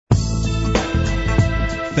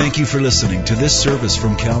Thank you for listening to this service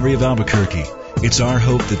from Calvary of Albuquerque. It's our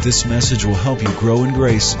hope that this message will help you grow in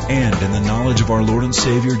grace and in the knowledge of our Lord and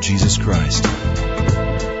Savior, Jesus Christ.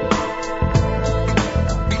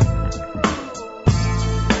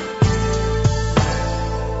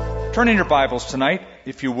 Turn in your Bibles tonight,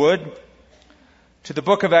 if you would, to the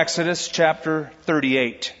book of Exodus, chapter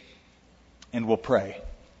 38, and we'll pray.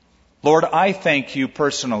 Lord, I thank you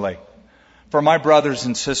personally for my brothers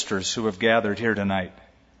and sisters who have gathered here tonight.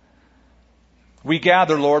 We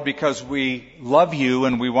gather, Lord, because we love you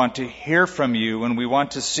and we want to hear from you and we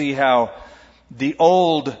want to see how the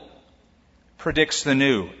old predicts the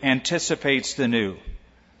new, anticipates the new.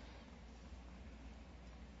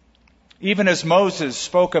 Even as Moses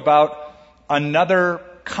spoke about another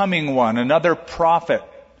coming one, another prophet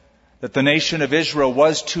that the nation of Israel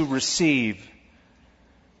was to receive.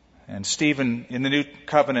 And Stephen in the New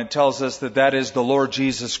Covenant tells us that that is the Lord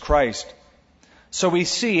Jesus Christ. So we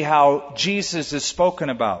see how Jesus is spoken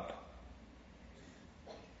about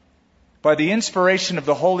by the inspiration of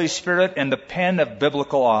the Holy Spirit and the pen of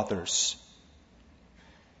biblical authors.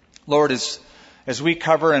 Lord, as we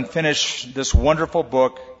cover and finish this wonderful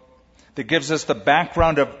book that gives us the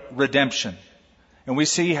background of redemption, and we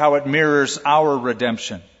see how it mirrors our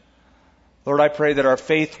redemption, Lord, I pray that our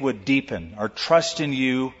faith would deepen, our trust in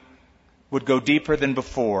you would go deeper than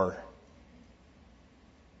before.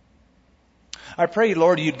 I pray,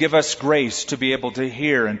 Lord, you'd give us grace to be able to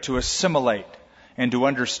hear and to assimilate and to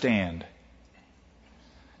understand.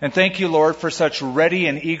 And thank you, Lord, for such ready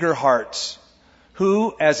and eager hearts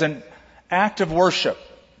who, as an act of worship,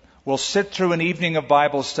 will sit through an evening of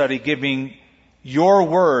Bible study giving your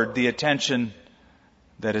word the attention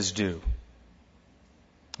that is due.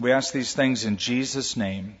 We ask these things in Jesus'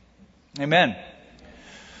 name. Amen.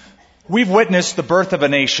 We've witnessed the birth of a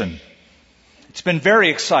nation. It's been very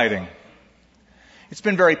exciting. It's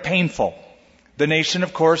been very painful. The nation,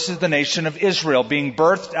 of course, is the nation of Israel, being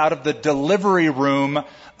birthed out of the delivery room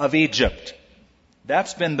of Egypt.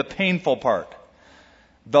 That's been the painful part.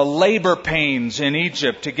 The labor pains in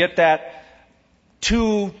Egypt to get that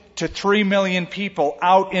 2 to 3 million people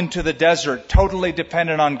out into the desert, totally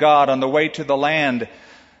dependent on God, on the way to the land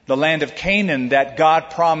of Canaan that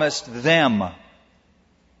God promised them.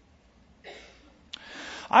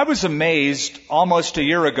 I was amazed almost a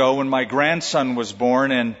year ago when my grandson was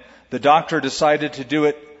born and the doctor decided to do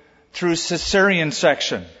it through cesarean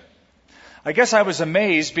section. I guess I was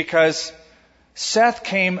amazed because Seth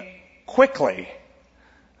came quickly.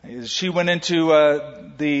 She went into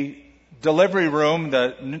the delivery room.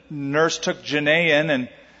 The nurse took Janae in and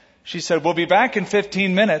she said, "We'll be back in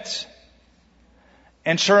 15 minutes.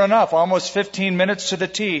 And sure enough, almost 15 minutes to the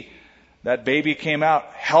T, that baby came out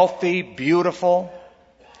healthy, beautiful,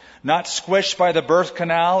 not squished by the birth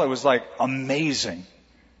canal. It was like amazing.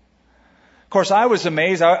 Of course, I was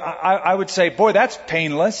amazed. I would say, boy, that's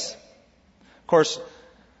painless. Of course,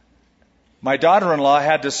 my daughter-in-law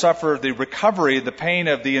had to suffer the recovery, the pain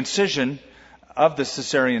of the incision of the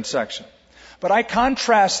cesarean section. But I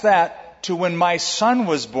contrast that to when my son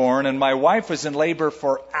was born and my wife was in labor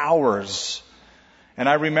for hours. And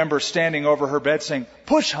I remember standing over her bed saying,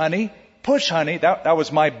 push, honey, push, honey. That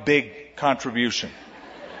was my big contribution.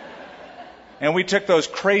 And we took those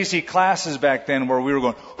crazy classes back then where we were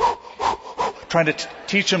going, trying to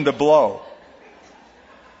teach them to blow.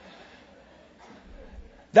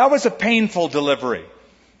 That was a painful delivery.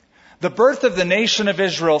 The birth of the nation of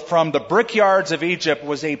Israel from the brickyards of Egypt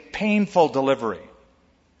was a painful delivery.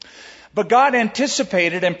 But God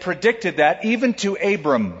anticipated and predicted that even to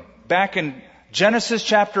Abram. Back in Genesis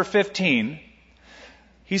chapter 15,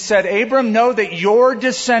 He said, Abram, know that your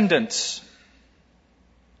descendants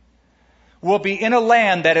will be in a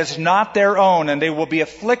land that is not their own, and they will be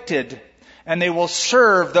afflicted, and they will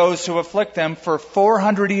serve those who afflict them for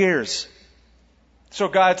 400 years. So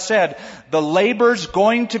God said, the labor's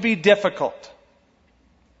going to be difficult.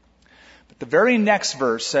 But the very next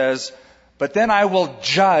verse says, but then I will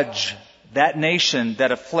judge that nation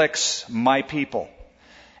that afflicts my people.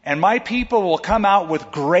 And my people will come out with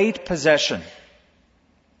great possession.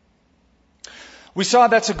 We saw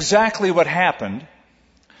that's exactly what happened.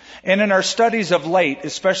 And in our studies of late,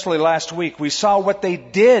 especially last week, we saw what they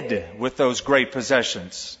did with those great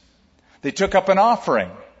possessions. They took up an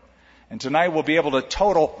offering. And tonight we'll be able to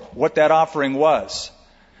total what that offering was.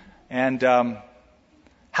 And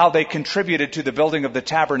how they contributed to the building of the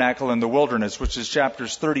tabernacle in the wilderness, which is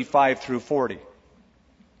chapters 35 through 40.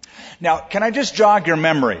 Now, can I just jog your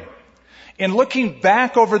memory? In looking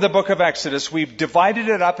back over the book of Exodus, we've divided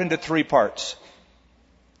it up into 3 parts.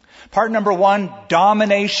 Part number 1,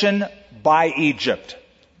 domination by Egypt,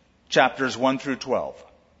 chapters 1 through 12.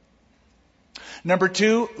 Number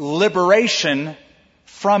 2, liberation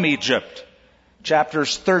from Egypt,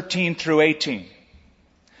 chapters 13 through 18.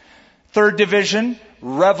 Third division,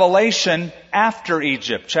 revelation after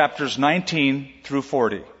Egypt, chapters 19 through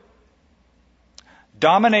 40.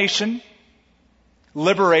 Domination,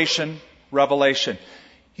 liberation, revelation.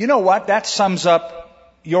 You know what? That sums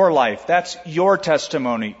up your life. That's your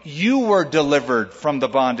testimony. You were delivered from the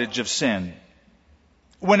bondage of sin.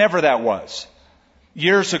 Whenever that was.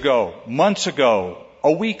 Years ago, months ago,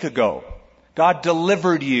 a week ago. God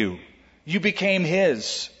delivered you. You became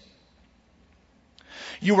His.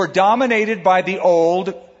 You were dominated by the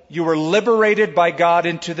old. You were liberated by God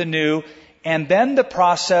into the new. And then the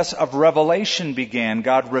process of revelation began.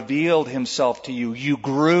 God revealed Himself to you. You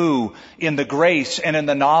grew in the grace and in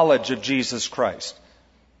the knowledge of Jesus Christ.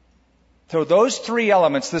 So those three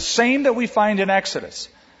elements, the same that we find in Exodus,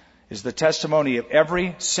 is the testimony of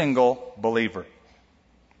every single believer.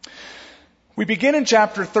 We begin in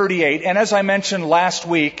chapter 38, and as I mentioned last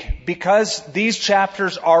week, because these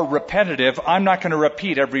chapters are repetitive, I'm not going to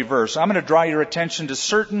repeat every verse. I'm going to draw your attention to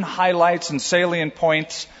certain highlights and salient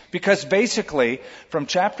points, because basically, from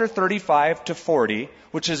chapter 35 to 40,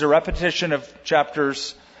 which is a repetition of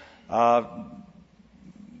chapters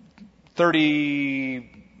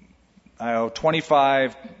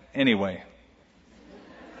 25, anyway.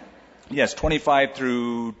 Yes, 25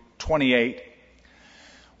 through 28.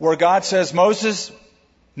 Where God says, Moses,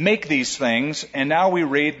 make these things, and now we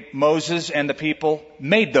read Moses and the people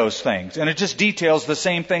made those things. And it just details the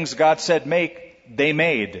same things God said make, they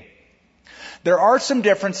made. There are some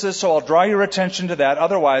differences, so I'll draw your attention to that.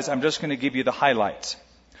 Otherwise, I'm just going to give you the highlights.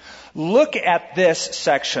 Look at this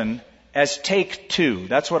section as take 2.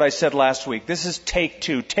 That's what I said last week. This is take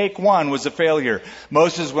 2. Take 1 was a failure.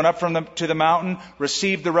 Moses went up to the mountain,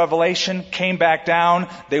 received the revelation, came back down.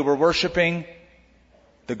 They were worshiping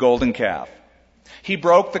the golden calf. He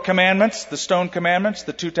broke the commandments, the stone commandments,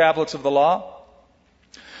 the 2 tablets of the law.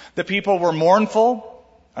 The people were mournful.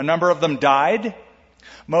 A number of them died.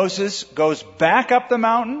 Moses goes back up the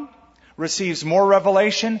mountain, receives more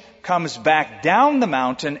revelation, comes back down the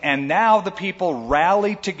mountain, and now the people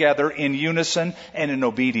rally together in unison and in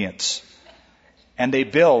obedience. And they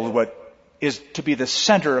build what is to be the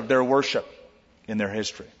center of their worship in their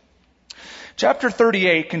history. Chapter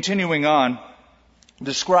 38, continuing on,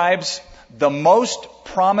 describes the most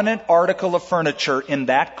prominent article of furniture in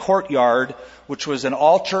that courtyard, which was an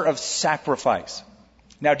altar of sacrifice.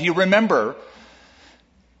 Now, do you remember,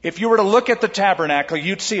 if you were to look at the tabernacle,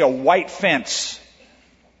 you'd see a white fence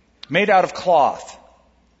made out of cloth.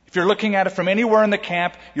 If you're looking at it from anywhere in the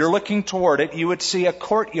camp, you're looking toward it, you would see a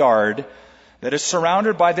courtyard that is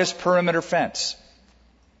surrounded by this perimeter fence.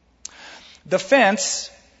 The fence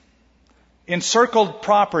encircled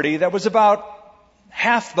property that was about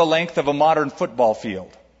half the length of a modern football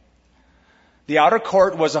field. The outer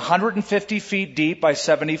court was 150 feet deep by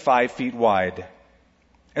 75 feet wide.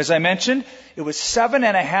 As I mentioned, it was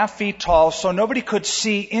 7.5 feet tall, so nobody could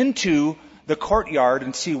see into the courtyard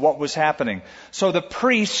and see what was happening. So the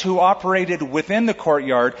priests who operated within the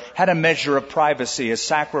courtyard had a measure of privacy as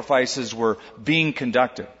sacrifices were being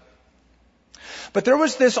conducted. But there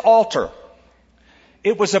was this altar.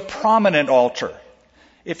 It was a prominent altar.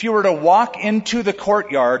 If you were to walk into the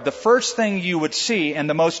courtyard, the first thing you would see, and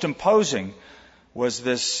the most imposing, was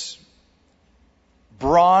this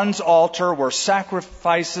bronze altar where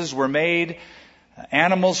sacrifices were made,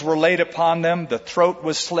 animals were laid upon them, the throat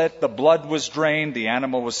was slit, the blood was drained, the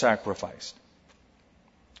animal was sacrificed.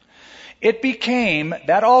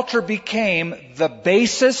 That altar became the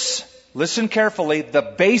basis, listen carefully, the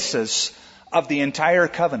basis of the entire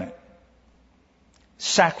covenant.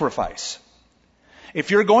 Sacrifice. If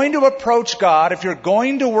you're going to approach God, if you're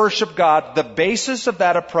going to worship God, the basis of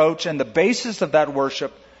that approach and the basis of that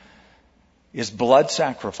worship is blood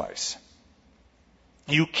sacrifice.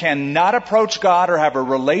 You cannot approach God or have a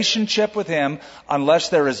relationship with Him unless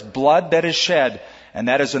there is blood that is shed. And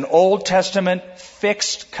that is an Old Testament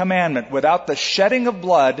fixed commandment. Without the shedding of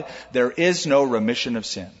blood, there is no remission of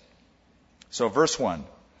sin. So verse 1.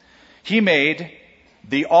 He made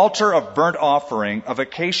the altar of burnt offering of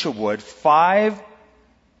acacia wood. 5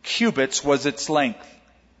 cubits was its length.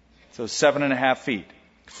 So 7.5 feet.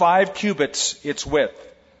 5 cubits its width.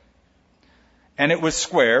 And it was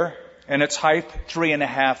square, and its height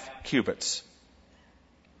 3.5 cubits.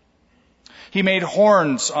 He made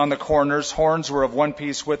horns on the corners. Horns were of one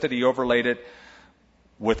piece with it. He overlaid it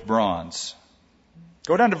with bronze.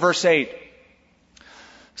 Go down to verse 8.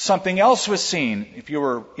 Something else was seen. If you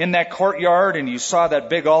were in that courtyard and you saw that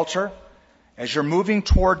big altar, as you're moving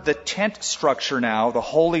toward the tent structure now, the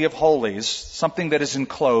Holy of Holies, something that is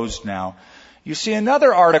enclosed now, You see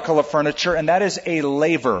another article of furniture, and that is a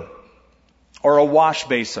laver, or a wash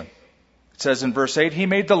basin. It says in verse 8, he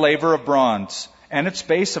made the laver of bronze, and its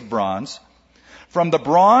base of bronze, from the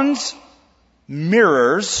bronze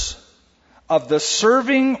mirrors of the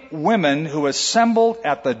serving women who assembled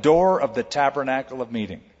at the door of the tabernacle of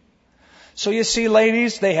meeting. So you see,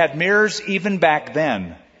 ladies, they had mirrors even back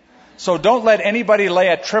then. So don't let anybody lay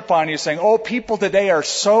a trip on you saying, oh, people today are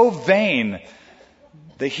so vain.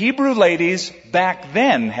 The Hebrew ladies back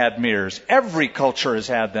then had mirrors. Every culture has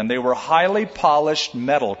had them. They were highly polished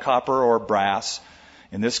metal, copper or brass.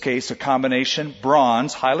 In this case, a combination,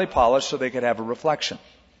 bronze, highly polished so they could have a reflection.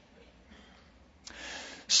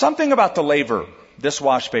 Something about the laver, this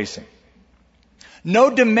wash basin.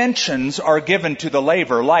 No dimensions are given to the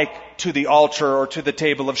laver like to the altar or to the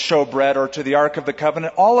table of showbread or to the Ark of the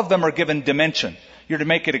Covenant. All of them are given dimension. You're to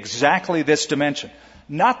make it exactly this dimension.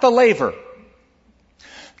 Not the laver.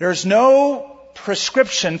 There's no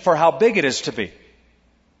prescription for how big it is to be.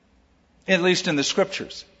 At least in the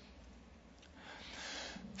scriptures.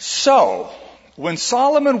 So, when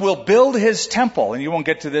Solomon will build his temple, and you won't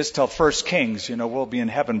get to this till 1 Kings, we'll be in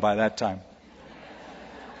heaven by that time.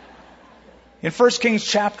 In 1 Kings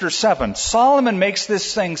chapter 7, Solomon makes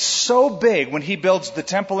this thing so big when he builds the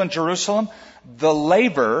temple in Jerusalem. The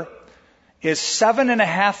laver is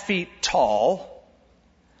 7.5 feet tall,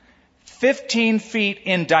 15 feet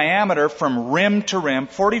in diameter from rim to rim,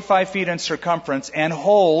 45 feet in circumference, and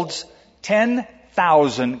holds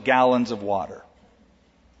 10,000 gallons of water.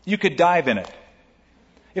 You could dive in it.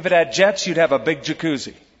 If it had jets, you'd have a big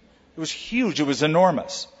jacuzzi. It was huge. It was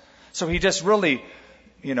enormous. So he just really,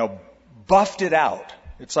 buffed it out.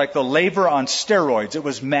 It's like the laver on steroids. It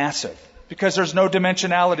was massive because there's no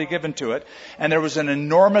dimensionality given to it. And there was an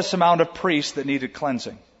enormous amount of priests that needed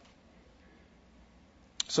cleansing.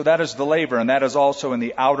 So that is the laver, and that is also in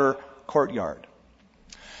the outer courtyard.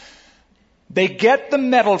 They get the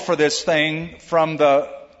metal for this thing from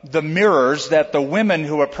the mirrors that the women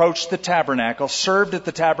who approached the tabernacle, served at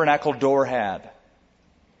the tabernacle door, had.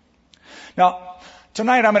 Now,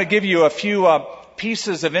 tonight I'm going to give you a few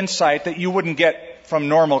pieces of insight that you wouldn't get from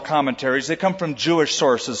normal commentaries. They come from Jewish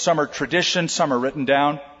sources. Some are tradition, some are written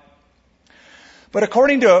down. But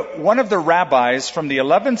according to one of the rabbis from the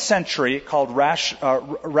 11th century called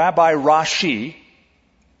Rabbi Rashi,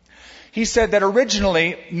 he said that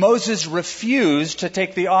originally Moses refused to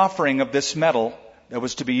take the offering of this metal that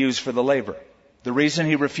was to be used for the laver. The reason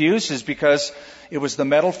he refused is because it was the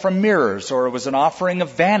metal from mirrors, or it was an offering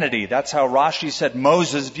of vanity. That's how Rashi said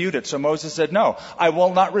Moses viewed it. So Moses said, no, I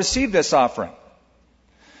will not receive this offering.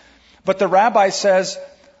 But the rabbi says,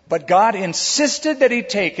 but God insisted that he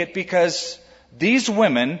take it because these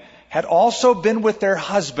women had also been with their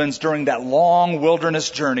husbands during that long wilderness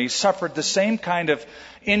journey, suffered the same kind of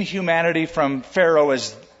inhumanity from Pharaoh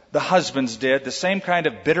as the husbands did, the same kind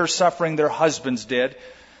of bitter suffering their husbands did,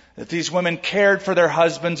 that these women cared for their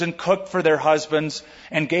husbands and cooked for their husbands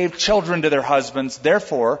and gave children to their husbands.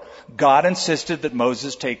 Therefore, God insisted that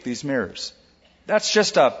Moses take these mirrors. That's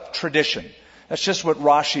just a tradition. That's just what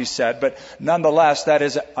Rashi said, but nonetheless, that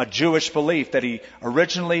is a Jewish belief that he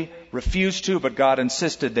originally refused to, but God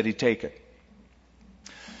insisted that he take it.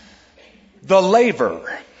 The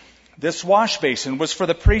laver, this wash basin, was for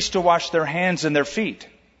the priests to wash their hands and their feet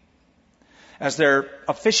as they're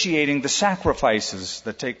officiating the sacrifices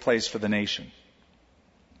that take place for the nation.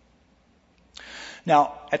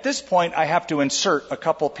 Now, at this point, I have to insert a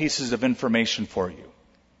couple pieces of information for you.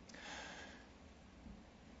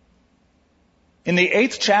 In the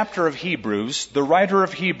 8th chapter of Hebrews, the writer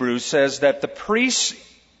of Hebrews says that the priests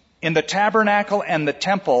in the tabernacle and the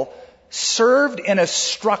temple served in a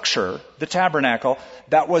structure, the tabernacle,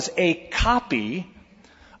 that was a copy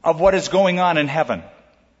of what is going on in heaven.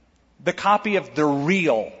 The copy of the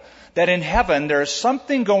real. That in heaven there is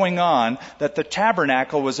something going on that the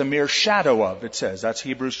tabernacle was a mere shadow of, it says. That's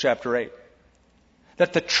Hebrews chapter 8.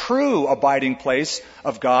 That the true abiding place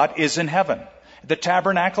of God is in heaven. The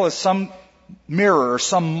tabernacle is some mirror or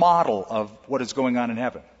some model of what is going on in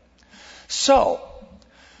heaven. So,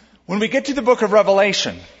 when we get to the book of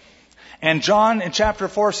Revelation, and John in chapter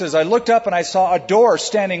 4 says, I looked up and I saw a door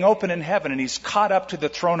standing open in heaven, and he's caught up to the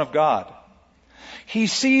throne of God. He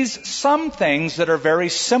sees some things that are very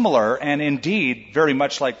similar and indeed very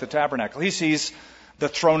much like the tabernacle. He sees the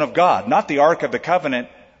throne of God, not the Ark of the Covenant,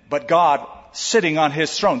 but God sitting on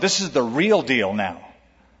his throne. This is the real deal now.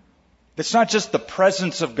 It's not just the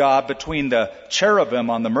presence of God between the cherubim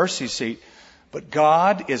on the mercy seat, but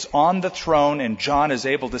God is on the throne, and John is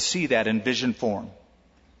able to see that in vision form.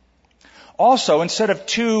 Also, instead of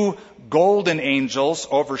 2 golden angels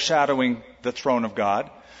overshadowing the throne of God,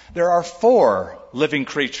 there are 4 living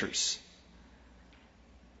creatures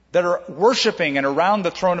that are worshiping and around the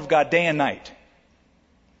throne of God day and night.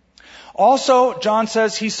 Also, John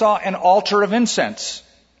says he saw an altar of incense.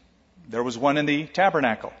 There was one in the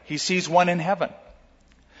tabernacle. He sees one in heaven.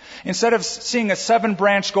 Instead of seeing a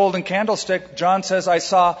 7-branch golden candlestick, John says, I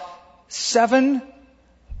saw 7-fold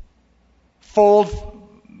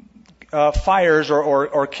fires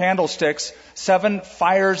or candlesticks, 7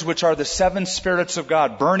 fires which are the 7 spirits of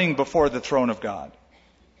God burning before the throne of God.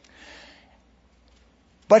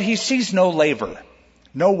 But he sees no laver,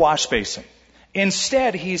 no wash basin.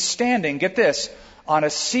 Instead, he's standing, get this, on a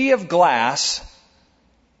sea of glass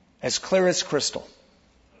as clear as crystal.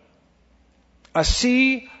 A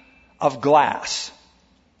sea of glass.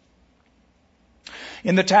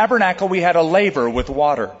 In the tabernacle, we had a laver with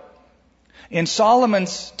water. In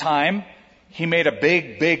Solomon's time, he made a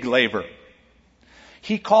big, big laver.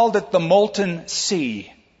 He called it the molten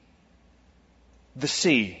sea. The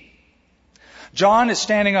sea. John is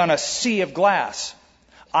standing on a sea of glass.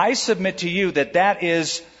 I submit to you that that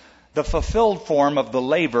is the fulfilled form of the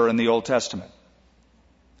laver in the Old Testament.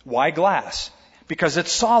 Why glass? Because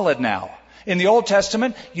it's solid now. In the Old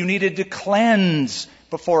Testament, you needed to cleanse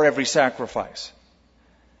before every sacrifice.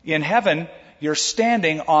 In heaven, you're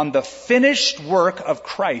standing on the finished work of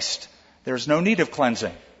Christ. There's no need of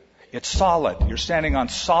cleansing. It's solid. You're standing on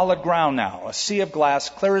solid ground now. A sea of glass,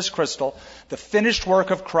 clear as crystal. The finished work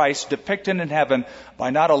of Christ depicted in heaven by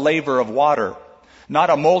not a laver of water, not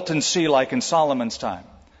a molten sea like in Solomon's time,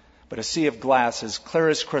 but a sea of glass as clear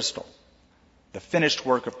as crystal. The finished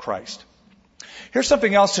work of Christ. Here's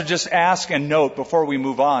something else to just ask and note before we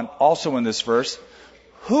move on, also in this verse.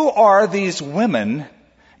 Who are these women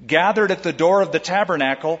gathered at the door of the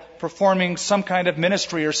tabernacle performing some kind of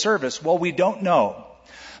ministry or service? Well, we don't know.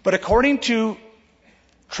 But according to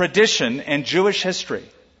tradition and Jewish history,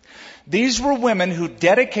 these were women who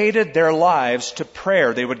dedicated their lives to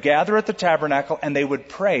prayer. They would gather at the tabernacle and they would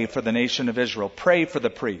pray for the nation of Israel, pray for the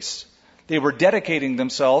priests. They were dedicating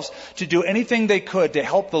themselves to do anything they could to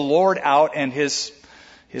help the Lord out and His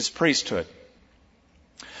priesthood.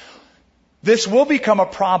 This will become a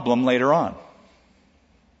problem later on.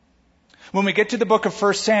 When we get to the book of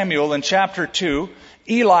 1 Samuel in chapter 2,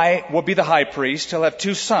 Eli will be the high priest. He'll have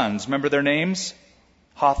 2 sons. Remember their names?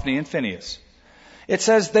 Hophni and Phinehas. It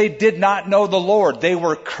says they did not know the Lord. They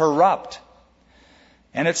were corrupt.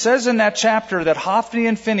 And it says in that chapter that Hophni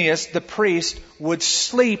and Phinehas, the priest, would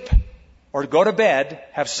sleep or go to bed,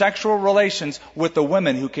 have sexual relations with the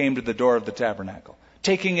women who came to the door of the tabernacle,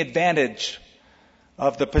 taking advantage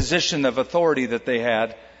of the position of authority that they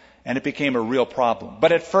had, and it became a real problem.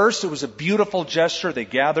 But at first, it was a beautiful gesture. They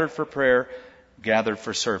gathered for prayer, gathered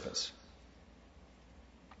for service.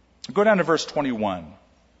 Go down to verse 21.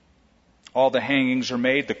 All the hangings are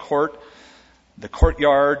made. The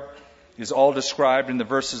courtyard is all described in the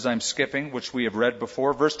verses I'm skipping, which we have read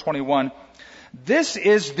before. Verse 21. This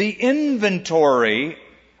is the inventory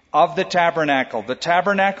of the tabernacle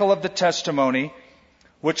of the testimony,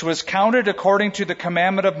 which was counted according to the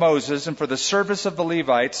commandment of Moses and for the service of the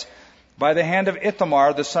Levites by the hand of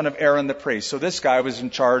Ithamar, the son of Aaron the priest. So this guy was in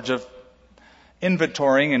charge of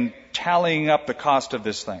inventorying and tallying up the cost of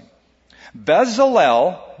this thing.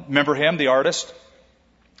 Bezalel, remember him, the artist?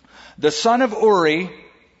 The son of Uri,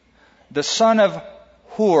 the son of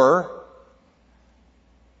Hur,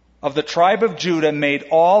 of the tribe of Judah, made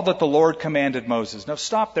all that the Lord commanded Moses. Now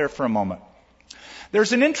stop there for a moment.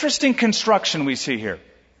 There's an interesting construction we see here.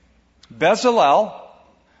 Bezalel,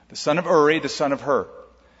 the son of Uri, the son of Hur.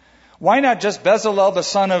 Why not just Bezalel, the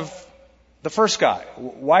son of the first guy?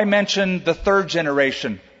 Why mention the 3rd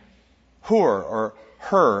generation, Hur, or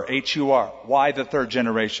Hur, H-U-R? Why the 3rd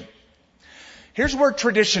generation? Here's where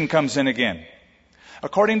tradition comes in again.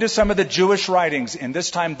 According to some of the Jewish writings, in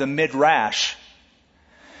this time the Midrash,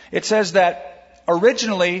 it says that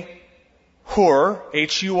originally Hur,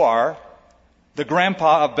 H-U-R, the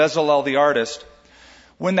grandpa of Bezalel the artist,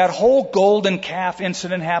 when that whole golden calf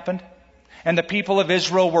incident happened, and the people of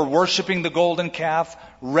Israel were worshiping the golden calf,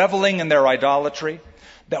 reveling in their idolatry,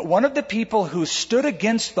 that one of the people who stood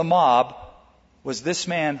against the mob was this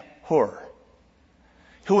man, Hur,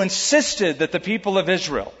 who insisted that the people of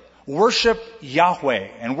Israel worship Yahweh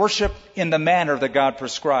and worship in the manner that God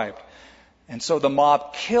prescribed. And so the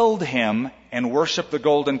mob killed him and worshiped the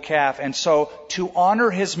golden calf. And so to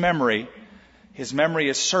honor his memory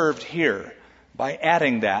is served here by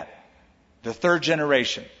adding that, the 3rd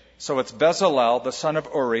generation. So it's Bezalel, the son of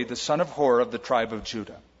Uri, the son of Hur of the tribe of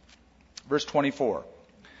Judah. Verse 24.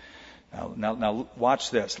 Now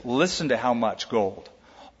watch this. Listen to how much gold.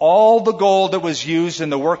 All the gold that was used in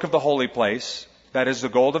the work of the holy place, that is the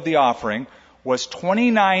gold of the offering, was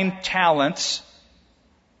 29 talents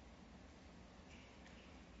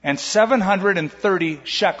and 730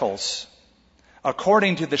 shekels,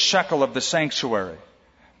 according to the shekel of the sanctuary.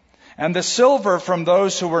 And the silver from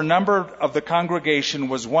those who were numbered of the congregation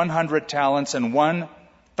was 100 talents and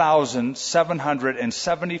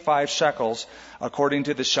 1,775 shekels, according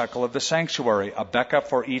to the shekel of the sanctuary. A bekah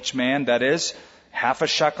for each man, that is, half a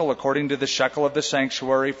shekel according to the shekel of the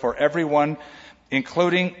sanctuary for everyone,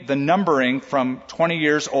 including the numbering from 20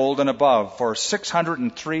 years old and above, for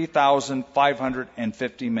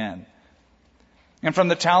 603,550 men. And from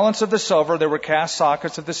the talents of the silver there were cast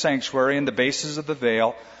sockets of the sanctuary and the bases of the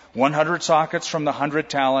veil, 100 sockets from the 100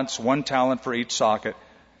 talents, 1 talent for each socket.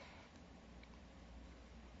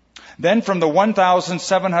 Then from the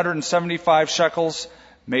 1,775 shekels,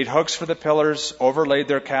 made hooks for the pillars, overlaid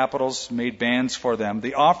their capitals, made bands for them.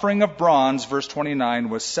 The offering of bronze, verse 29,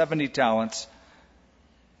 was 70 talents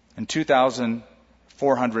and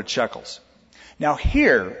 2,400 shekels. Now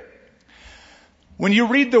here, when you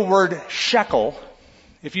read the word shekel,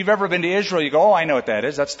 if you've ever been to Israel, you go, oh, I know what that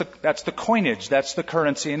is. That's the coinage. That's the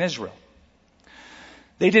currency in Israel.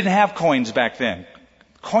 They didn't have coins back then.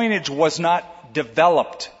 Coinage was not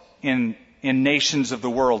developed in nations of the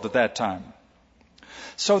world at that time.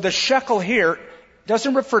 So the shekel here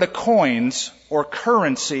doesn't refer to coins or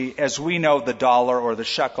currency as we know the dollar or the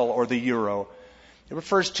shekel or the euro. It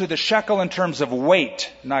refers to the shekel in terms of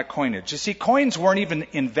weight, not coinage. You see, coins weren't even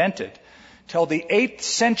invented till the 8th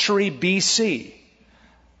century BC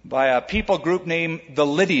by a people group named the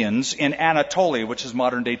Lydians in Anatolia, which is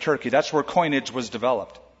modern-day Turkey. That's where coinage was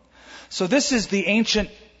developed. So this is the ancient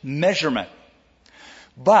measurement.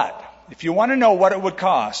 But if you want to know what it would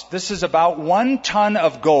cost, this is about 1 ton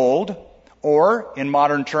of gold, or in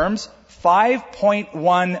modern terms,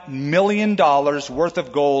 $5.1 million worth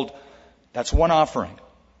of gold. That's one offering.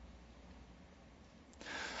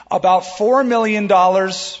 About $4 million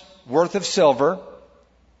worth of silver.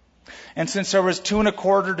 And since there was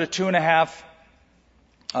 2.25 to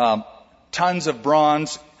 2.5 tons of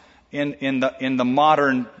bronze in the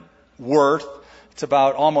modern worth, it's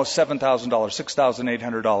about almost $7,000,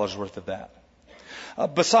 $6,800 worth of that.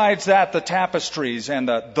 Besides that, the tapestries and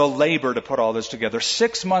the labor to put all this together,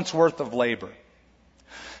 6 months worth of labor.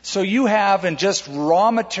 So you have in just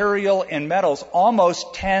raw material and metals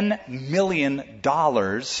almost $10 million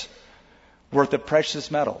worth of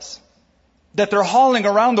precious metals that they're hauling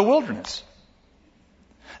around the wilderness.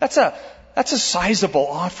 That's a sizable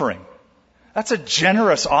offering. That's a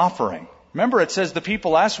generous offering. Remember, it says the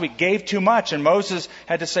people last week gave too much, and Moses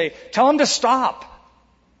had to say, tell them to stop.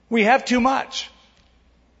 We have too much.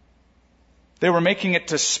 They were making it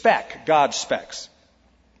to spec, God's specs.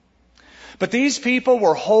 But these people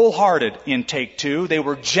were wholehearted in take two. They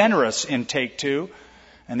were generous in take two.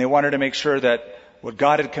 And they wanted to make sure that what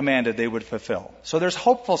God had commanded they would fulfill. So there's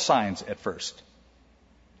hopeful signs at first.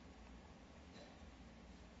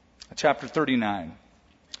 Chapter 39.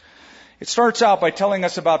 It starts out by telling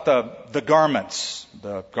us about the garments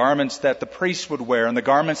that the priest would wear and the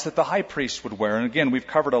garments that the high priest would wear. And again, we've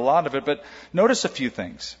covered a lot of it, but notice a few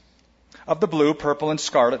things. Of the blue, purple, and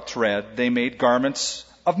scarlet thread, they made garments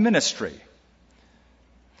of ministry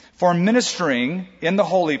for ministering in the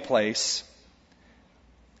holy place,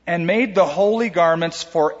 and made the holy garments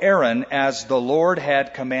for Aaron as the Lord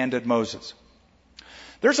had commanded Moses.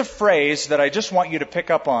 There's a phrase that I just want you to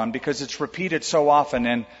pick up on because it's repeated so often,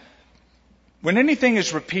 and when anything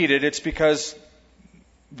is repeated, it's because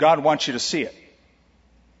God wants you to see it.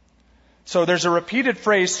 So there's a repeated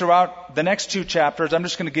phrase throughout the next 2 chapters. I'm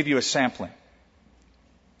just going to give you a sampling.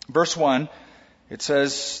 Verse 1, it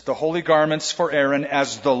says, the holy garments for Aaron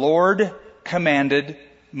as the Lord commanded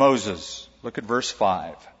Moses. Look at verse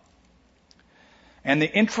 5. And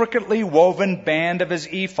the intricately woven band of his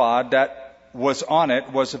ephod that was on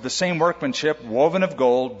it was of the same workmanship, woven of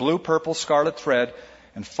gold, blue, purple, scarlet thread,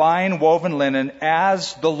 and fine woven linen,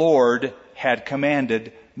 as the Lord had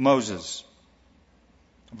commanded Moses.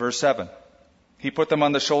 Verse 7. He put them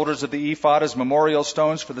on the shoulders of the ephod as memorial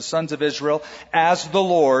stones for the sons of Israel, as the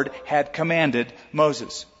Lord had commanded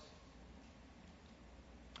Moses.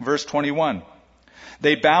 Verse 21.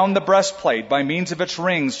 They bound the breastplate by means of its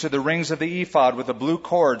rings to the rings of the ephod with a blue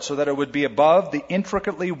cord, so that it would be above the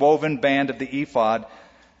intricately woven band of the ephod,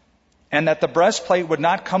 and that the breastplate would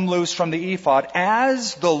not come loose from the ephod,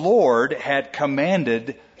 as the Lord had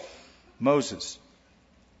commanded Moses.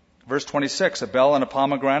 Verse 26, a bell and a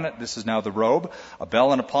pomegranate, this is now the robe, a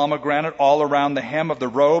bell and a pomegranate all around the hem of the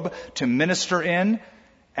robe to minister in,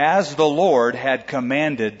 as the Lord had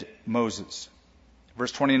commanded Moses.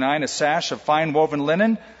 Verse 29, a sash of fine woven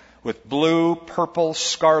linen with blue, purple,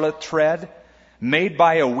 scarlet thread, made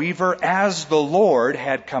by a weaver as the Lord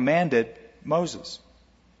had commanded Moses.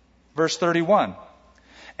 Verse 31,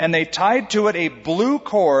 and they tied to it a blue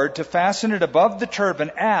cord to fasten it above the turban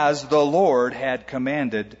as the Lord had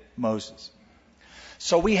commanded Moses.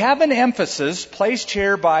 So we have an emphasis placed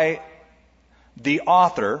here by the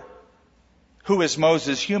author, who is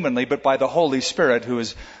Moses humanly, but by the Holy Spirit, who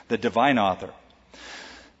is the divine author.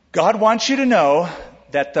 God wants you to know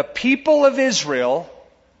that the people of Israel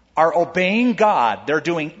are obeying God. They're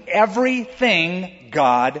doing everything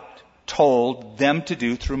God told them to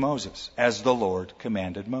do through Moses, as the Lord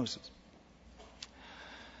commanded Moses.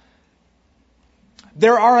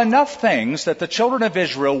 There are enough things that the children of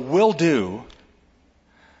Israel will do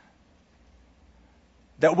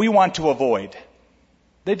that we want to avoid.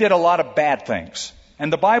 They did a lot of bad things.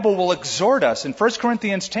 And the Bible will exhort us in 1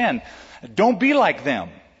 Corinthians 10, don't be like them.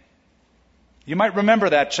 You might remember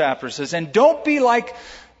that chapter. It says, and don't be like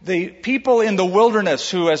the people in the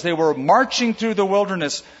wilderness who, as they were marching through the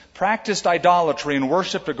wilderness, practiced idolatry and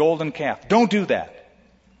worshipped a golden calf. Don't do that.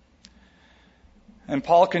 And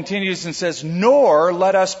Paul continues and says, nor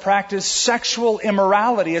let us practice sexual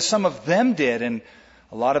immorality as some of them did, and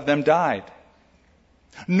a lot of them died.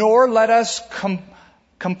 Nor let us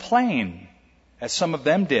complain as some of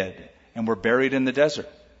them did and were buried in the desert.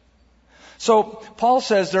 So Paul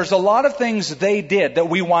says there's a lot of things they did that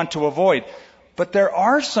we want to avoid, but there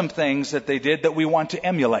are some things that they did that we want to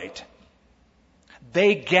emulate.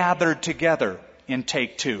 They gathered together in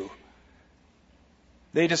take 2.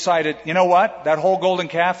 They decided, you know what? That whole golden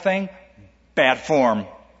calf thing, bad form.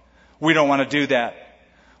 We don't want to do that.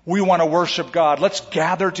 We want to worship God. Let's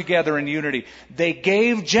gather together in unity. They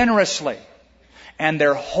gave generously, and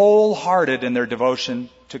they're wholehearted in their devotion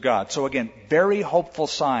to God. So again, very hopeful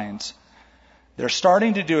signs. They're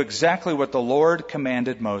starting to do exactly what the Lord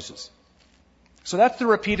commanded Moses. So that's the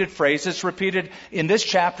repeated phrase. It's repeated in this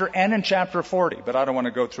chapter and in chapter 40, but I don't want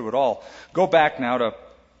to go through it all. Go back now to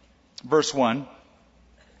verse 1,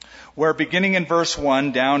 where beginning in verse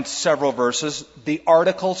 1 down several verses, the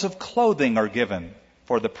articles of clothing are given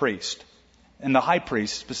for the priest, and the high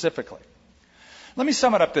priest specifically. Let me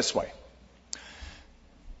sum it up this way.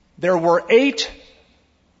 There were 8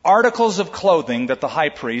 articles of clothing that the high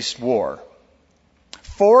priest wore.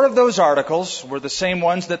 4 of those articles were the same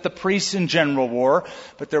ones that the priests in general wore,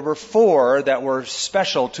 but there were 4 that were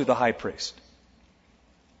special to the high priest.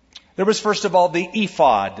 There was first of all the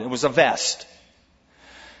ephod. It was a vest.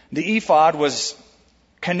 The ephod was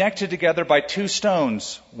connected together by 2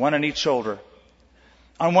 stones, one on each shoulder.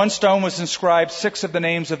 On one stone was inscribed 6 of the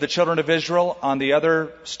names of the children of Israel. On the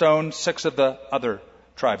other stone, 6 of the other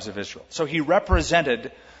tribes of Israel. So he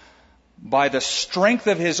represented, by the strength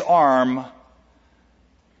of his arm,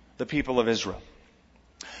 the people of Israel.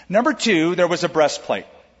 Number 2, there was a breastplate.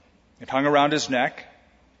 It hung around his neck.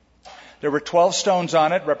 There were 12 stones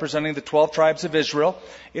on it, representing the 12 tribes of Israel.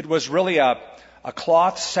 It was really a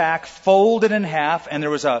cloth sack folded in half, and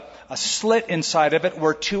there was a slit inside of it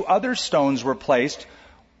where 2 other stones were placed,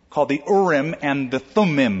 called the Urim and the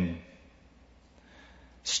Thummim.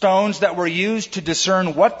 Stones that were used to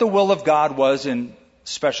discern what the will of God was in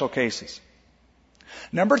special cases.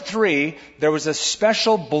 Number 3, there was a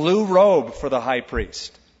special blue robe for the high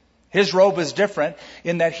priest. His robe was different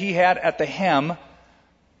in that he had at the hem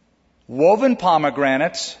woven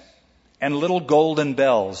pomegranates and little golden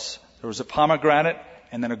bells. There was a pomegranate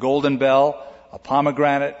and then a golden bell, a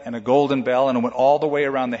pomegranate and a golden bell, and it went all the way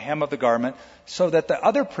around the hem of the garment so that the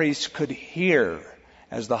other priests could hear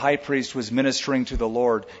as the high priest was ministering to the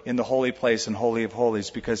Lord in the holy place and holy of holies,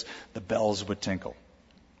 because the bells would tinkle.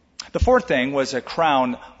 The 4th thing was a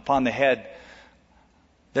crown upon the head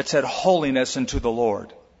that said holiness unto the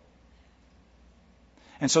Lord.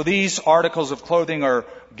 And so these articles of clothing are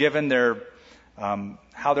given their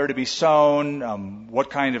how they're to be sewn, what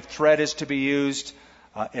kind of thread is to be used,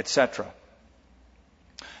 etc.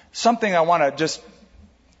 Something I want to just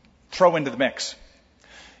throw into the mix.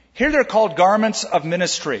 Here they're called garments of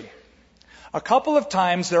ministry. A couple of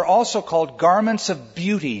times they're also called garments of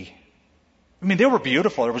beauty. I mean, they were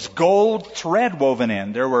beautiful. There was gold thread woven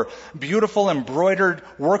in. There were beautiful embroidered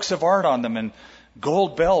works of art on them and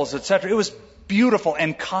gold bells, etc. It was beautiful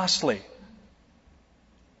and costly.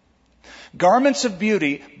 Garments of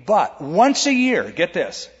beauty, but once a year, get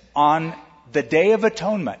this, on the Day of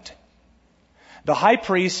Atonement, the high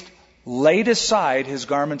priest laid aside his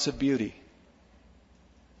garments of beauty.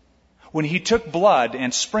 when he took blood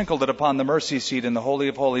and sprinkled it upon the mercy seat in the Holy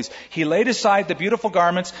of Holies, he laid aside the beautiful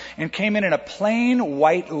garments and came in a plain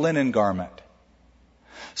white linen garment.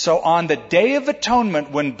 So on the Day of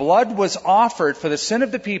Atonement, when blood was offered for the sin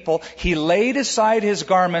of the people, he laid aside his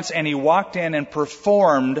garments and he walked in and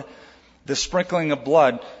performed the sprinkling of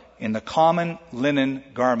blood in the common linen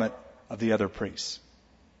garment of the other priests,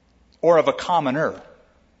 or of a commoner.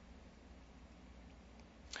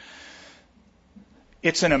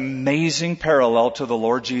 It's an amazing parallel to the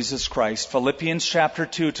Lord Jesus Christ. Philippians chapter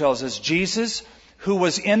 2 tells us Jesus, who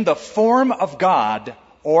was in the form of God,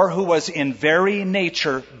 or who was in very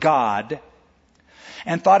nature God,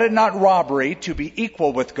 and thought it not robbery to be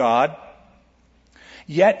equal with God,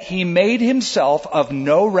 yet he made himself of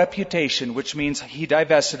no reputation, which means he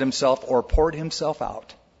divested himself or poured himself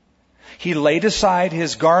out. He laid aside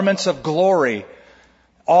his garments of glory,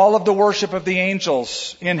 all of the worship of the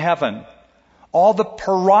angels in heaven, all the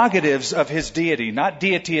prerogatives of his deity, not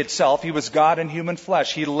deity itself. He was God in human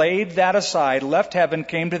flesh. He laid that aside, left heaven,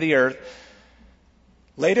 came to the earth,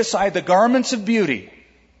 laid aside the garments of beauty,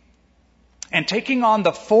 and taking on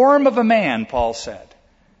the form of a man, Paul said,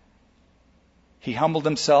 he humbled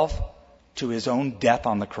himself to his own death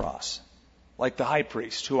on the cross, like the high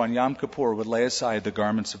priest who on Yom Kippur would lay aside the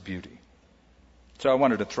garments of beauty. So I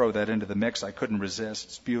wanted to throw that into the mix. I couldn't resist.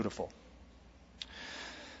 It's beautiful.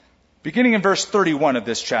 Beginning in verse 31 of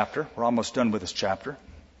this chapter, we're almost done with this chapter.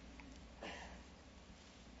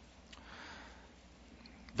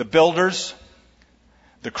 The builders,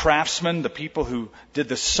 the craftsmen, the people who did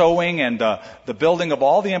the sewing and the building of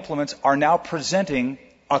all the implements are now presenting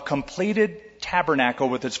a completed tabernacle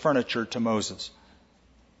with its furniture to Moses.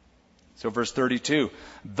 So verse 32,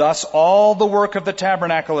 thus all the work of the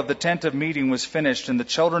tabernacle of the tent of meeting was finished, and the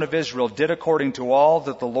children of Israel did according to all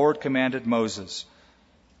that the Lord commanded Moses.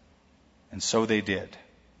 And so they did.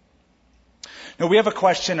 Now we have a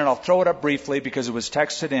question, and I'll throw it up briefly because it was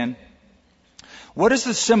texted in. What is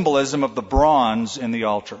the symbolism of the bronze in the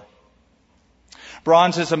altar?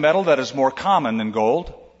 Bronze is a metal that is more common than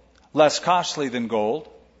gold, less costly than gold.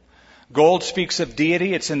 Gold speaks of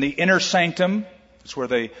deity. It's in the inner sanctum. It's where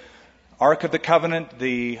the Ark of the Covenant,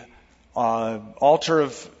 the altar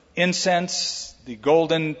of incense, the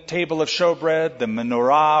golden table of showbread, the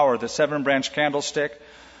menorah or the 7-branch candlestick,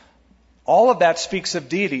 all of that speaks of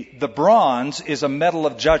deity. The bronze is a metal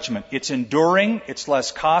of judgment. It's enduring. It's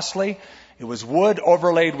less costly. It was wood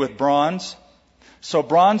overlaid with bronze. So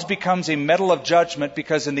bronze becomes a metal of judgment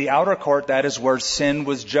because in the outer court, that is where sin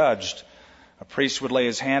was judged. A priest would lay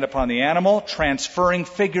his hand upon the animal, transferring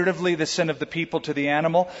figuratively the sin of the people to the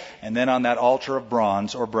animal, and then on that altar of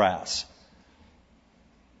bronze or brass,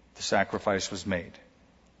 the sacrifice was made.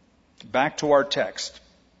 Back to our text.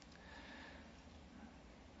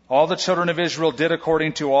 All the children of Israel did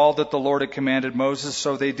according to all that the Lord had commanded Moses,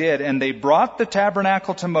 so they did. And they brought the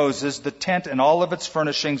tabernacle to Moses, the tent and all of its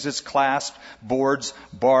furnishings, its clasp, boards,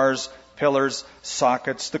 bars, pillars,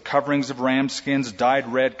 sockets, the coverings of ram skins,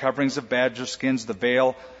 dyed red, coverings of badger skins, the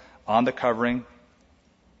veil on the covering.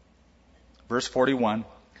 Verse 41.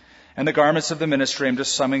 And the garments of the ministry, I'm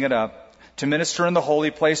just summing it up. To minister in the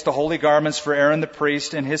holy place, the holy garments for Aaron the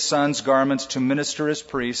priest, and his sons' garments to minister as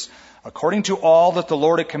priests, according to all that the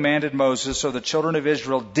Lord had commanded Moses, so the children of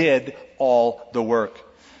Israel did all the work.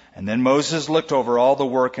 And then Moses looked over all the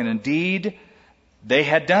work, and indeed they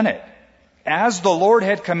had done it. As the Lord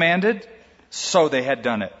had commanded, so they had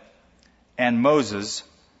done it. And Moses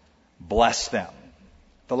blessed them.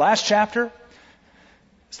 The last chapter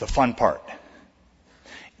is the fun part.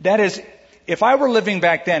 That is, if I were living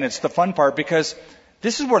back then, it's the fun part because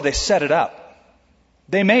this is where they set it up.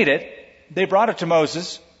 They made it. They brought it to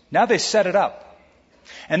Moses. Now they set it up.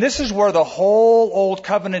 And this is where the whole Old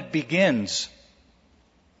Covenant begins.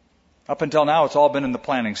 Up until now, it's all been in the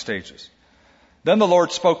planning stages. Then the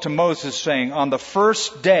Lord spoke to Moses, saying, on the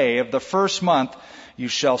first day of the first month, you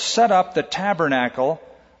shall set up the tabernacle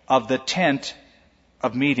of the tent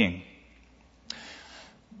of meeting.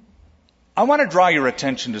 I want to draw your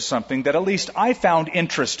attention to something that at least I found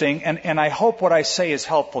interesting, and I hope what I say is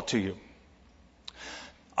helpful to you.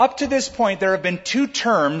 Up to this point, there have been two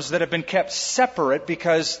terms that have been kept separate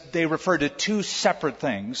because they refer to two separate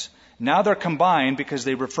things. Now they're combined because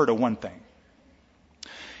they refer to one thing.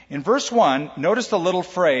 In verse 1, notice the little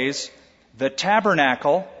phrase, the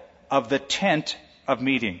tabernacle of the tent of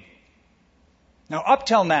meeting. Now, up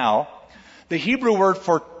till now, the Hebrew word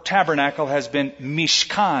for tabernacle has been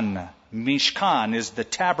mishkan. Mishkan is the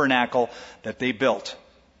tabernacle that they built.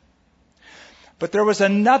 But there was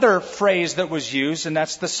another phrase that was used, and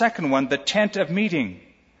that's the second one, the tent of meeting.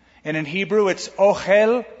 And in Hebrew, it's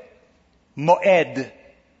ohel moed.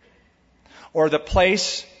 or the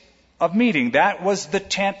place of meeting. That was the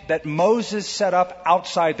tent that Moses set up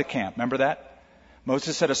outside the camp. Remember that?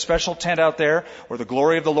 Moses set a special tent out there where the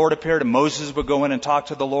glory of the Lord appeared, and Moses would go in and talk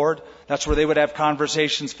to the Lord. That's where they would have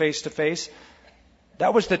conversations face to face.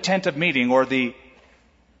 That was the tent of meeting, or the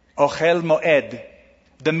Ochel Moed.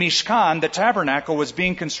 The Mishkan, the tabernacle, was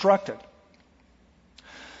being constructed.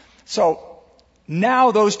 So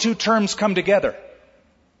now those two terms come together,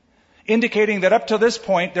 indicating that up to this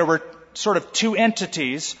point there were sort of two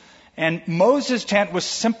entities, and Moses' tent was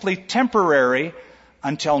simply temporary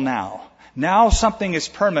until now. Now something is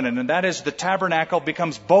permanent, and that is the tabernacle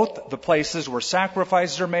becomes both the places where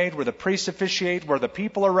sacrifices are made, where the priests officiate, where the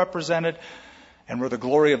people are represented, and where the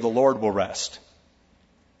glory of the Lord will rest.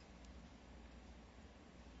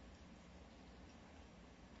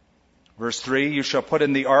 Verse 3, you shall put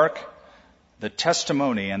in the ark the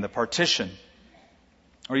testimony and the partition.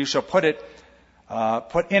 Or you shall put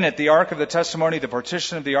in it the ark of the testimony, the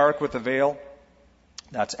partition of the ark with the veil.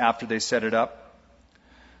 That's after they set it up.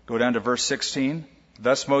 Go down to verse 16.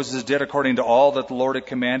 Thus Moses did according to all that the Lord had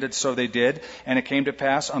commanded, so they did. And it came to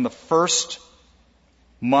pass on the first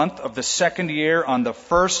month of the second year, on the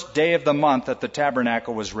first day of the month, that the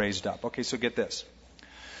tabernacle was raised up. Okay, so get this.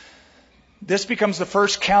 This becomes the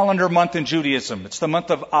first calendar month in Judaism. It's the month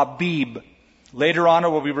of Abib. Later on it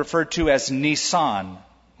will be referred to as Nisan.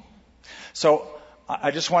 So I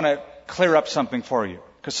just want to clear up something for you.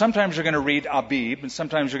 Because sometimes you're going to read Abib and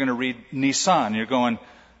sometimes you're going to read Nisan. You're going,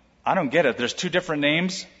 I don't get it. There's two different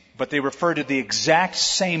names, but they refer to the exact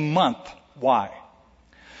same month. Why?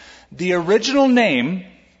 The original name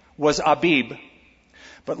was Abib,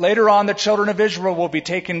 but later on the children of Israel will be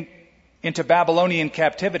taken into Babylonian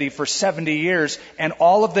captivity for 70 years, and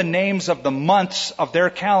all of the names of the months of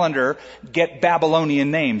their calendar get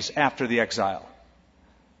Babylonian names after the exile.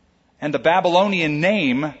 And the Babylonian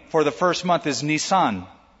name for the first month is Nisan.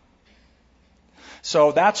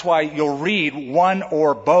 So that's why you'll read one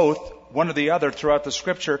or both, one or the other throughout the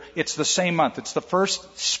scripture. It's the same month. It's the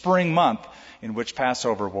first spring month in which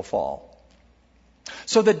Passover will fall.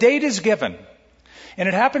 So the date is given, and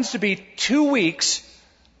it happens to be 2 weeks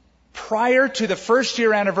prior to the first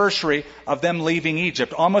year anniversary of them leaving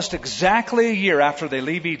Egypt. Almost exactly a year after they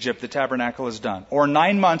leave Egypt, the tabernacle is done. Or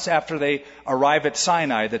 9 months after they arrive at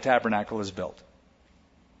Sinai, the tabernacle is built.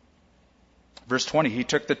 Verse 20, he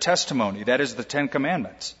took the testimony, that is the 10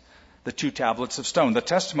 commandments, the 2 tablets of stone, the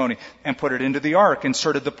testimony, and put it into the ark,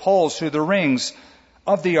 inserted the poles through the rings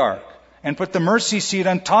of the ark, and put the mercy seat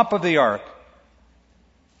on top of the ark.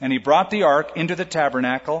 And he brought the ark into the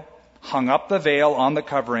tabernacle, hung up the veil on the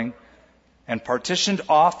covering, and partitioned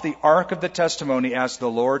off the ark of the testimony as the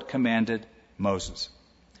Lord commanded Moses.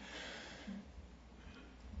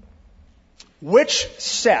 Which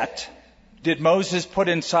set did Moses put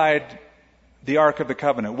inside the ark of the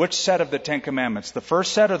covenant? Which set of the 10 commandments? The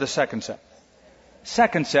first set or the second set?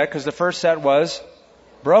 Second set, because the first set was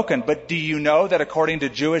broken. But do you know that according to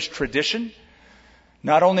Jewish tradition,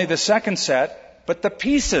 not only the second set, but the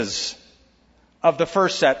pieces of the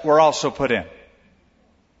first set were also put in?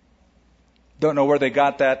 Don't know where they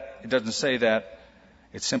got that. It doesn't say that.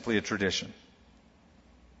 It's simply a tradition.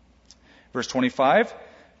 Verse 25,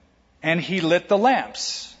 and he lit the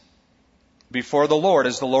lamps before the Lord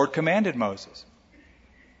as the Lord commanded Moses.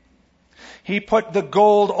 He put the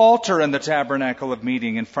gold altar in the tabernacle of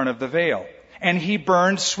meeting in front of the veil, and he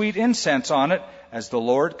burned sweet incense on it as the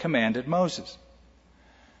Lord commanded Moses.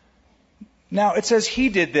 Now it says he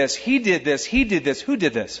did this, he did this, he did this. Who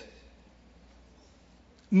did this?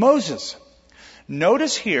 Moses.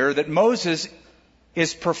 Notice here that Moses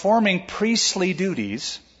is performing priestly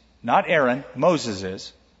duties, not Aaron, Moses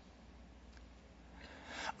is,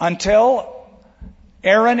 until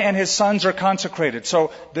Aaron and his sons are consecrated.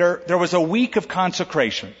 So there was a week of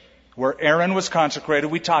consecration where Aaron was consecrated.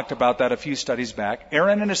 We talked about that a few studies back.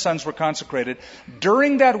 Aaron and his sons were consecrated.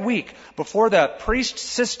 During that week, before the priest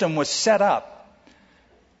system was set up,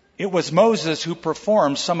 it was Moses who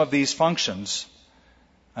performed some of these functions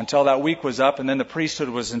until that week was up, and then the priesthood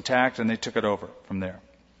was intact, and they took it over from there.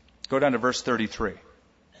 Go down to verse 33.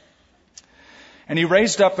 And he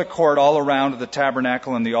raised up the court all around the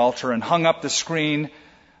tabernacle and the altar, and hung up the screen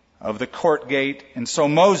of the court gate, and so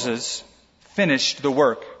Moses finished the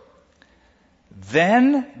work.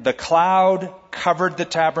 Then the cloud covered the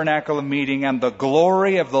tabernacle of meeting, and the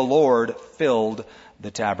glory of the Lord filled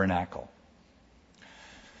the tabernacle.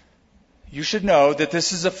 You should know that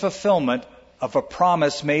this is a fulfillment of a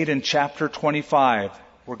promise made in chapter 25,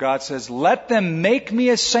 where God says, let them make me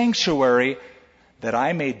a sanctuary that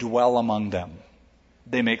I may dwell among them.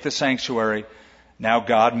 They make the sanctuary. Now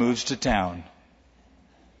God moves to town.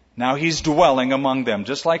 Now He's dwelling among them.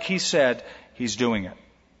 Just like He said, He's doing it.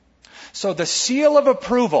 So the seal of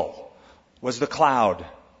approval was the cloud.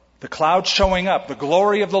 The cloud showing up, the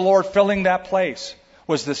glory of the Lord filling that place,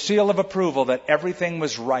 was the seal of approval that everything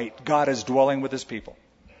was right. God is dwelling with His people.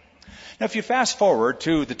 Now, if you fast forward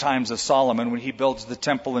to the times of Solomon, when he builds the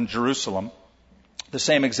temple in Jerusalem, the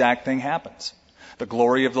same exact thing happens. The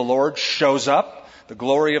glory of the Lord shows up. The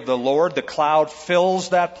glory of the Lord, the cloud fills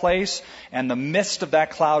that place, and the mist of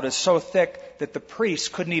that cloud is so thick that the priests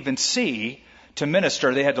couldn't even see to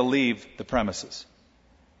minister. They had to leave the premises.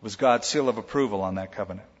 It was God's seal of approval on that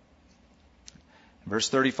covenant. Verse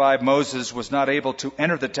 35, Moses was not able to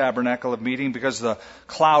enter the tabernacle of meeting because the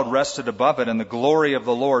cloud rested above it and the glory of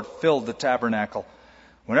the Lord filled the tabernacle.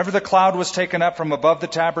 Whenever the cloud was taken up from above the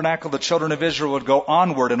tabernacle, the children of Israel would go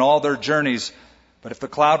onward in all their journeys. But if the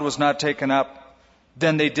cloud was not taken up,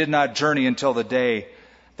 then they did not journey until the day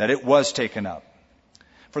that it was taken up.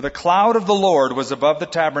 For the cloud of the Lord was above the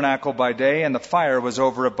tabernacle by day, and the fire was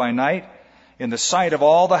over it by night, in the sight of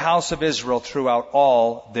all the house of Israel throughout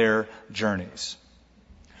all their journeys.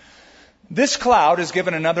 This cloud is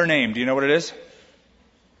given another name. Do you know what it is?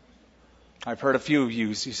 I've heard a few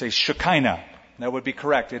use. You say Shekinah. That would be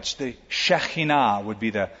correct. It's the Shekhinah would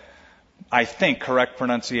be the, I think, correct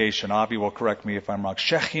pronunciation. Avi will correct me if I'm wrong.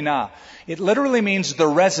 Shekhinah. It literally means the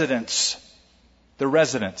residence. The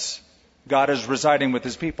residence. God is residing with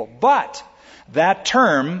His people. But that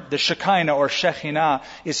term, the Shekinah or Shekhinah,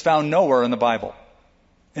 is found nowhere in the Bible.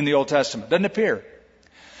 In the Old Testament. Doesn't appear.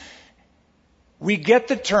 We get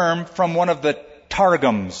the term from one of the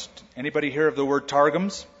Targums. Anybody hear of the word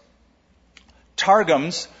Targums?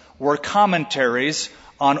 Targums were commentaries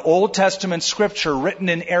on Old Testament scripture written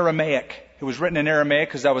in Aramaic. It was written in Aramaic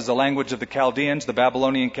because that was the language of the Chaldeans, the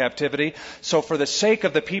Babylonian captivity. So for the sake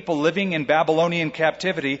of the people living in Babylonian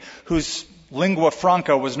captivity, whose lingua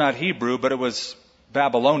franca was not Hebrew, but it was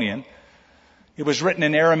Babylonian, it was written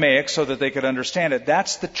in Aramaic so that they could understand it.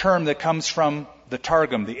 That's the term that comes from the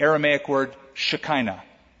Targum, the Aramaic word Shekinah.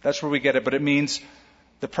 That's where we get it, but it means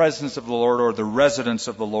the presence of the Lord or the residence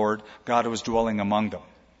of the Lord. God was dwelling among them.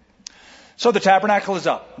 So the tabernacle is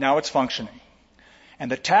up. Now it's functioning.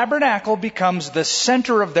 And the tabernacle becomes the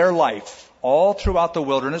center of their life all throughout the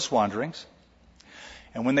wilderness wanderings.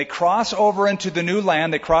 And when they cross over into the new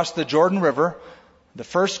land, they cross the Jordan River. The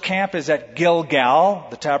first camp is at Gilgal.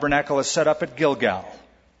 The tabernacle is set up at Gilgal.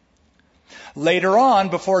 Later on,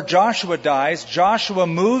 before Joshua dies, Joshua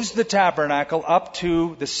moves the tabernacle up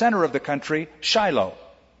to the center of the country, Shiloh.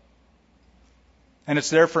 And it's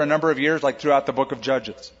there for a number of years, like throughout the book of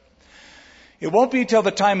Judges. It won't be till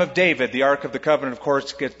the time of David. The Ark of the Covenant, of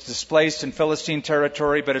course, gets displaced in Philistine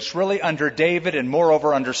territory, but it's really under David and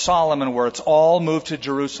moreover under Solomon where it's all moved to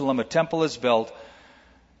Jerusalem. A temple is built.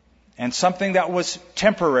 And something that was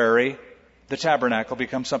temporary, the tabernacle,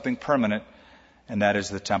 becomes something permanent, and that is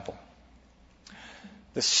the temple.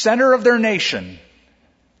 The center of their nation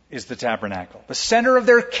is the tabernacle. The center of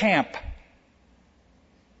their camp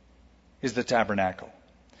is the tabernacle.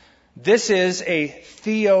 This is a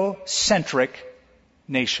theocentric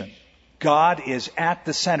nation. God is at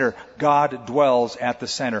the center. God dwells at the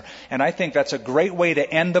center. And I think that's a great way to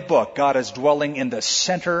end the book. God is dwelling in the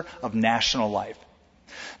center of national life.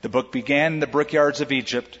 The book began in the brickyards of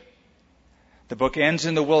Egypt. The book ends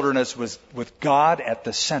in the wilderness with God at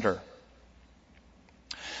the center.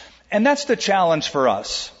 And that's the challenge for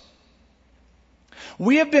us.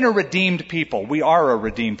 We have been a redeemed people. We are a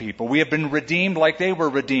redeemed people. We have been redeemed like they were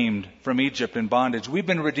redeemed from Egypt in bondage. We've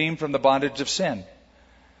been redeemed from the bondage of sin.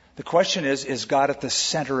 The question is God at the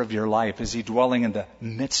center of your life? Is He dwelling in the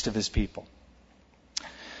midst of His people?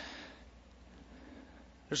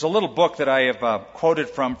 There's a little book that I have quoted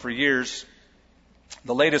from for years.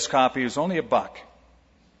 The latest copy is only $1.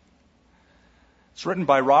 It's written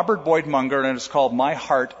by Robert Boyd Munger, and it's called My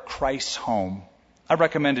Heart, Christ's Home. I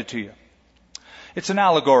recommend it to you. It's an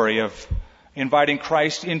allegory of inviting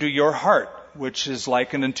Christ into your heart, which is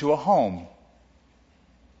likened unto a home.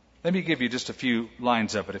 Let me give you just a few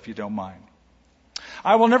lines of it, if you don't mind.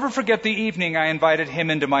 I will never forget the evening I invited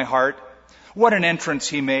Him into my heart. What an entrance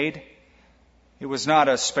He made. It was not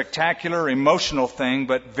a spectacular, emotional thing,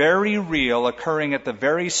 but very real, occurring at the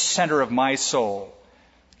very center of my soul.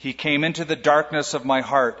 He came into the darkness of my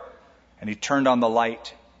heart, and He turned on the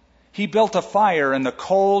light. He built a fire in the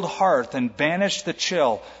cold hearth and banished the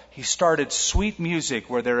chill. He started sweet music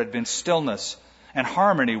where there had been stillness and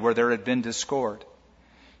harmony where there had been discord.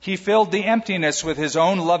 He filled the emptiness with His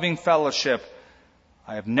own loving fellowship.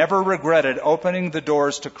 I have never regretted opening the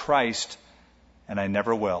doors to Christ, and I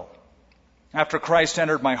never will. After Christ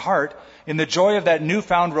entered my heart, in the joy of that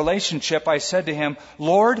newfound relationship, I said to him,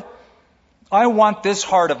 Lord, I want this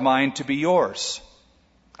heart of mine to be yours.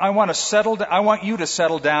 I want you to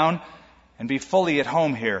settle down and be fully at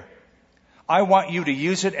home here. I want you to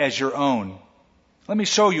use it as your own. Let me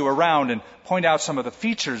show you around and point out some of the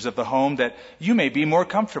features of the home that you may be more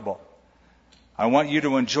comfortable. I want you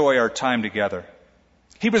to enjoy our time together.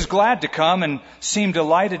 He was glad to come and seemed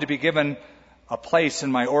delighted to be given a place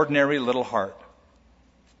in my ordinary little heart.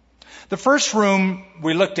 The first room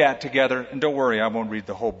we looked at together, and don't worry, I won't read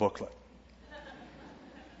the whole booklet.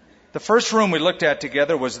 The first room we looked at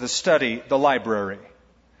together was the library.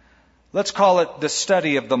 Let's call it the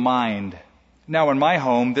study of the mind. Now in my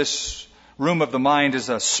home, this room of the mind is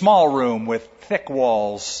a small room with thick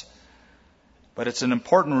walls, but it's an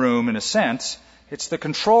important room in a sense. It's the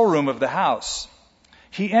control room of the house.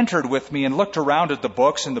 He entered with me and looked around at the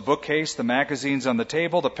books in the bookcase, the magazines on the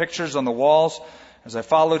table, the pictures on the walls. As I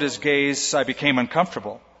followed his gaze, I became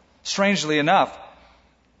uncomfortable. Strangely enough,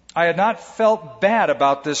 I had not felt bad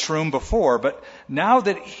about this room before, but now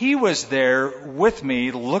that he was there with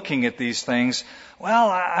me looking at these things,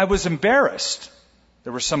 I was embarrassed.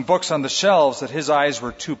 There were some books on the shelves that his eyes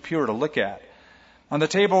were too pure to look at. On the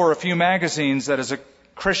table were a few magazines that as a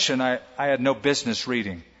Christian I had no business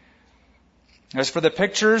reading. As for the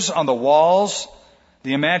pictures on the walls,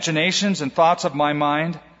 the imaginations and thoughts of my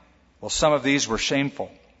mind, some of these were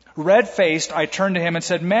shameful. Red-faced, I turned to him and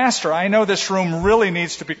said, Master, I know this room really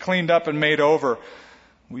needs to be cleaned up and made over.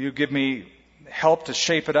 Will you give me help to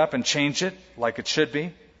shape it up and change it like it should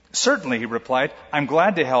be? Certainly, he replied. I'm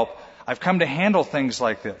glad to help. I've come to handle things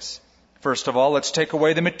like this. First of all, let's take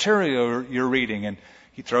away the material you're reading. And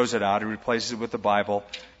he throws it out. He replaces it with the Bible,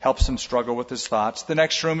 helps him struggle with his thoughts. The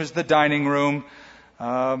next room is the dining room,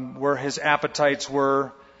 where his appetites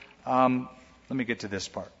were. Let me get to this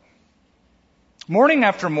part. Morning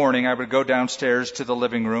after morning, I would go downstairs to the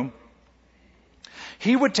living room.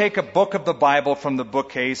 He would take a book of the Bible from the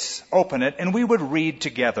bookcase, open it, and we would read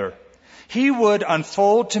together. He would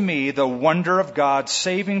unfold to me the wonder of God's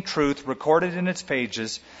saving truth recorded in its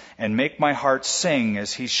pages and make my heart sing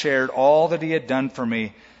as he shared all that he had done for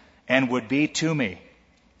me and would be to me.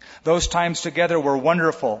 Those times together were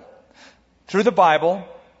wonderful. Through the Bible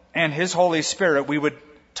and his Holy Spirit, we would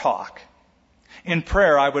talk. In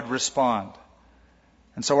prayer, I would respond.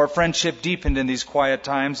 And so our friendship deepened in these quiet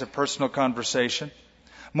times of personal conversation.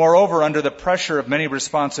 Moreover, under the pressure of many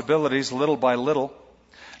responsibilities, little by little,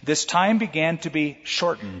 this time began to be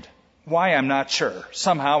shortened. Why, I'm not sure.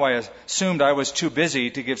 Somehow I assumed I was too busy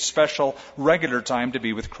to give special, regular time to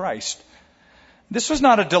be with Christ. This was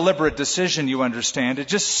not a deliberate decision, you understand. It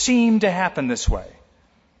just seemed to happen this way.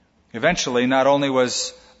 Eventually, not only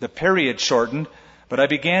was the period shortened, but I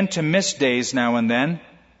began to miss days now and then,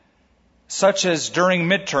 such as during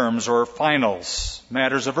midterms or finals.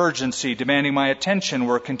 Matters of urgency demanding my attention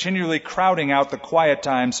were continually crowding out the quiet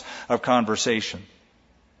times of conversation.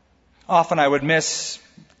 Often I would miss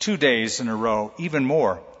 2 days in a row, even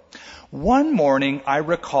more. One morning I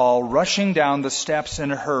recall rushing down the steps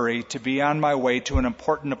in a hurry to be on my way to an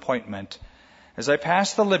important appointment. As I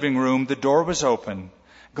passed the living room, the door was open.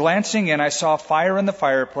 Glancing in, I saw fire in the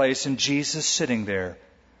fireplace and Jesus sitting there.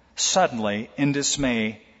 Suddenly, in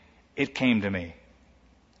dismay, it came to me.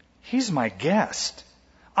 He's my guest.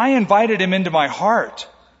 I invited him into my heart.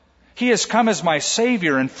 He has come as my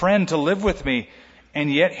Savior and friend to live with me,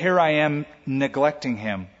 and yet here I am neglecting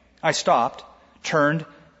him. I stopped, turned,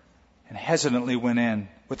 and hesitantly went in.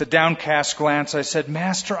 With a downcast glance, I said,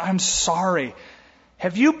 Master, I'm sorry.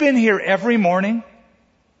 Have you been here every morning?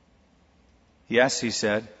 Yes, he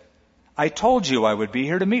said. I told you I would be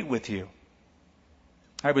here to meet with you.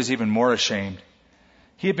 I was even more ashamed.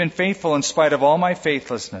 He had been faithful in spite of all my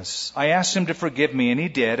faithlessness. I asked him to forgive me, and he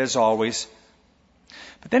did, as always.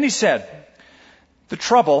 But then he said, the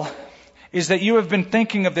trouble is that you have been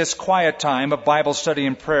thinking of this quiet time of Bible study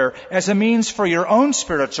and prayer as a means for your own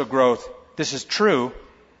spiritual growth. This is true,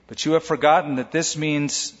 but you have forgotten that this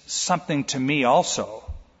means something to me also.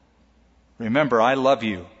 Remember, I love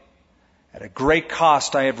you. At a great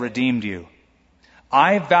cost I have redeemed you.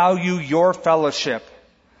 I value your fellowship.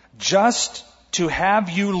 Just to have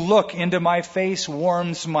you look into my face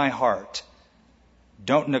warms my heart.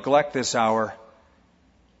 Don't neglect this hour,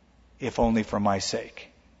 if only for my sake.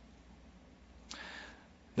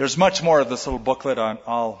 There's much more of this little booklet.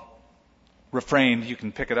 I'll refrain. You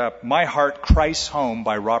can pick it up. My Heart, Christ's Home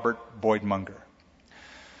by Robert Boyd Munger.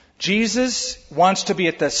 Jesus wants to be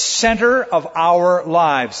at the center of our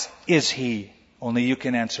lives. Is he? Only you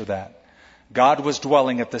can answer that. God was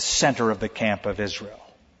dwelling at the center of the camp of Israel.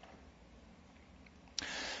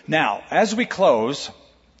 Now, as we close,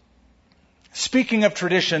 speaking of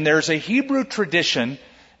tradition, there's a Hebrew tradition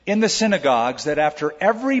in the synagogues that after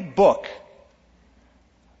every book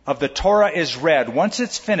of the Torah is read, once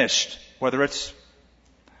it's finished, whether it's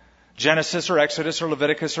Genesis or Exodus or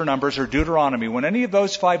Leviticus or Numbers or Deuteronomy, when any of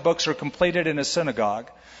those 5 books are completed in a synagogue,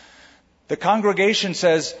 the congregation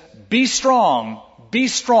says, be strong,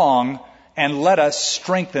 and let us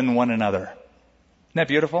strengthen one another. Isn't that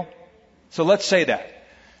beautiful? So let's say that.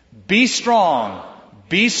 Be strong,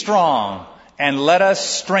 and let us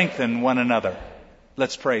strengthen one another.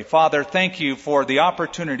 Let's pray. Father, thank you for the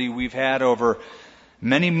opportunity we've had over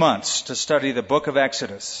many months to study the book of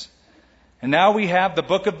Exodus. And now we have the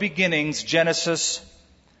book of beginnings, Genesis,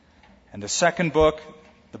 and the second book,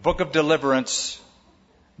 the book of deliverance,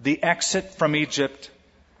 the exit from Egypt.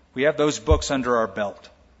 We have those books under our belt.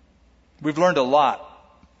 We've learned a lot.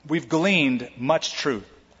 We've gleaned much truth.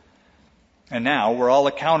 And now we're all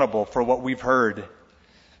accountable for what we've heard.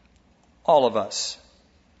 All of us.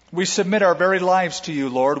 We submit our very lives to you,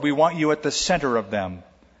 Lord. We want you at the center of them.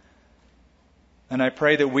 And I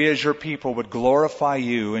pray that we as your people would glorify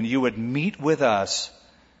you and you would meet with us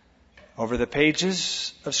over the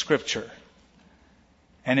pages of Scripture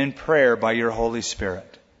and in prayer by your Holy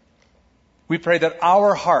Spirit. We pray that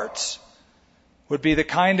our hearts would be the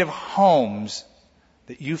kind of homes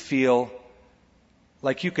that you feel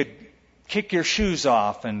like you could kick your shoes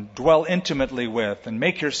off and dwell intimately with and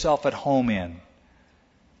make yourself at home in.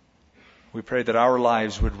 We pray that our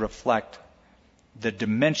lives would reflect the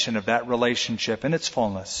dimension of that relationship in its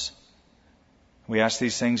fullness. We ask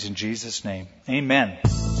these things in Jesus' name. Amen.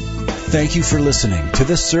 Thank you for listening to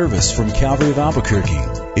this service from Calvary of Albuquerque.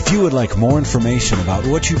 If you would like more information about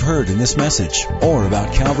what you've heard in this message or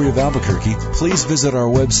about Calvary of Albuquerque, please visit our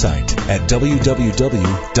website at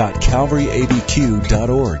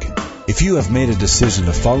www.calvaryabq.org. If you have made a decision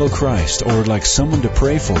to follow Christ or would like someone to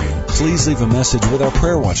pray for you, please leave a message with our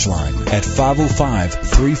Prayer Watch line at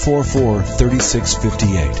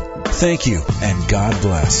 505-344-3658. Thank you, and God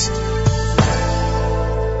bless.